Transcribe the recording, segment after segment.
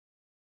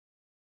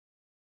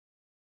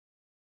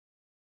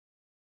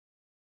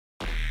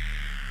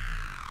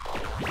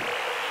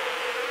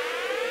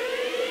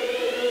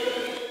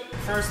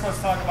First,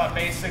 let's talk about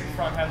basic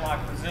front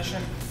headlock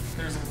position.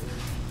 There's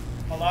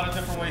a lot of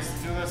different ways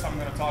to do this. I'm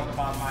going to talk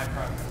about my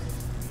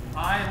preference.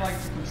 I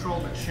like to control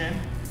the chin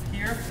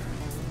here.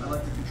 I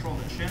like to control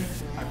the chin.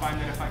 I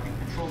find that if I can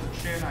control the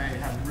chin, I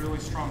have really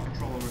strong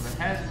control over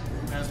the head.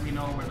 As we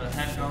know, where the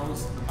head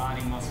goes, the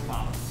body must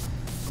follow.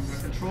 So I'm going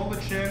to control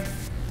the chin.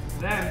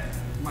 Then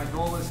my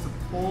goal is to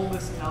pull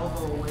this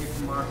elbow away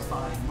from Mark's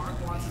body.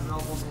 Mark wants his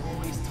elbows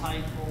always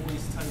tight to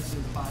his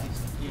body,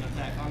 so he can't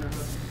attack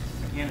underhook,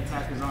 he can't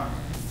attack his arm.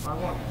 So I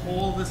want to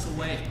pull this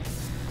away.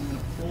 I'm going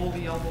to pull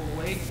the elbow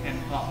away and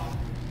up.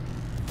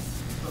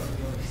 Go to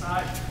the other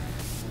side.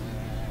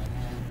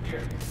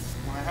 Here.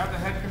 When I have the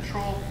head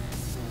control,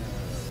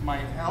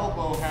 my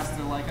elbow has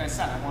to, like I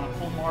said, I want to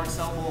pull Mark's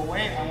elbow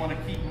away. I want to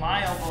keep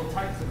my elbow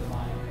tight to the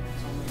body.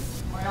 So I'm going to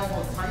keep my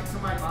elbow tight to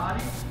my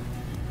body,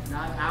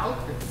 not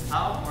out. If it's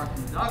out, Mark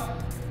can duck.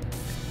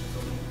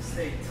 So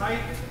stay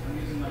tight. I'm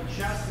using my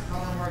chest to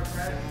cover Mark's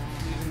head.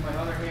 I'm using my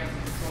other hand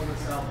to control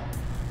this elbow.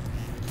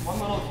 One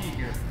little key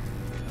here.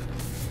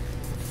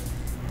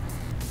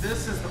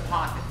 This is the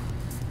pocket.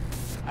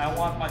 I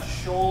want my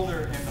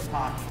shoulder in the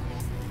pocket.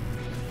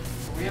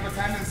 So we have a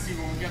tendency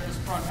when we get this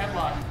front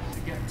headlock to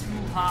get too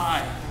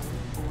high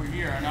over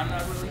here, and I'm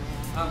not really,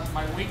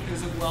 my weight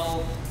isn't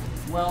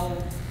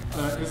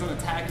isn't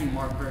attacking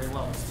Mark very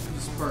well. It's too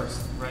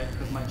dispersed, right?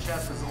 Because my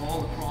chest is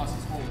all across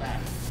his whole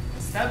back.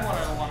 Instead, what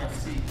I want to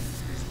see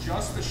is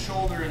just the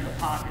shoulder in the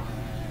pocket.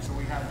 So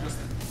we have just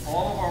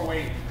all of our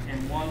weight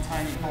in one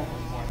tiny focal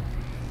point,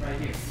 right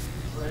here,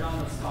 right on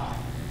the spine.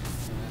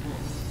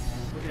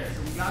 Okay,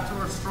 so we got to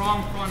our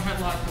strong front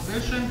headlock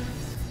position.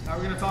 Now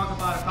we're going to talk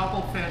about a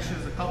couple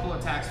finishes, a couple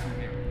attacks from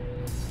here.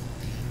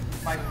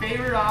 My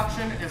favorite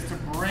option is to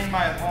bring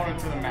my opponent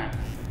to the mat.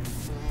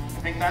 I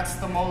think that's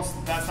the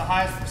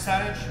highest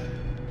percentage.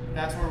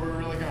 That's where we're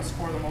really going to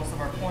score the most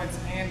of our points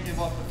and give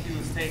up the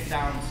fewest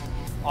takedowns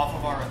off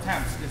of our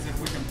attempts, is if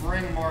we can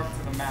bring Mark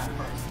to the mat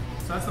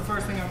first. So that's the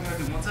first thing I'm going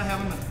to do. Once I have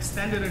him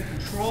extended and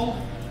controlled,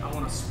 I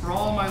want to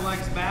sprawl my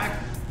legs back,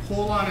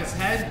 pull on his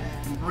head,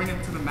 and bring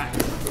him to the mat.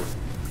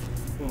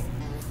 Boom.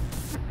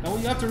 Now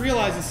what you have to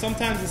realize is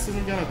sometimes this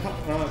isn't going to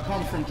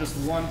come from just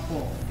one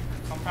pull.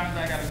 Sometimes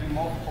I got to do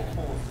multiple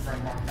pulls to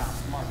bring Mark down.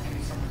 So Mark, give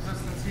me some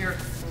resistance here.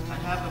 I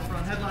have the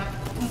front headlock.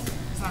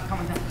 It's not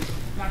coming down.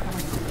 It's not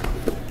coming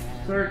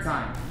down. Third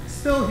time.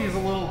 Still, he's a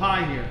little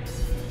high here.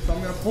 So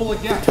I'm going to pull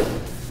again.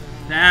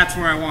 That's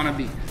where I want to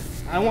be.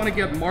 I want to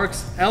get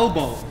Mark's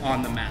elbow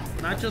on the mat,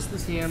 not just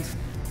his hands,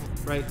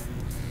 right?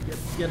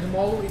 Get him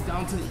all the way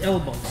down to the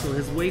elbow. So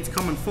his weight's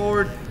coming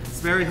forward. It's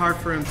very hard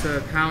for him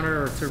to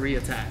counter or to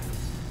re-attack.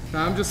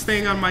 Now I'm just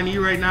staying on my knee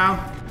right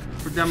now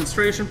for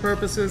demonstration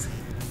purposes.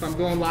 If I'm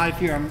going live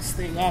here, I'm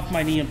staying off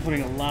my knee and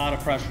putting a lot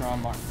of pressure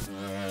on Mark.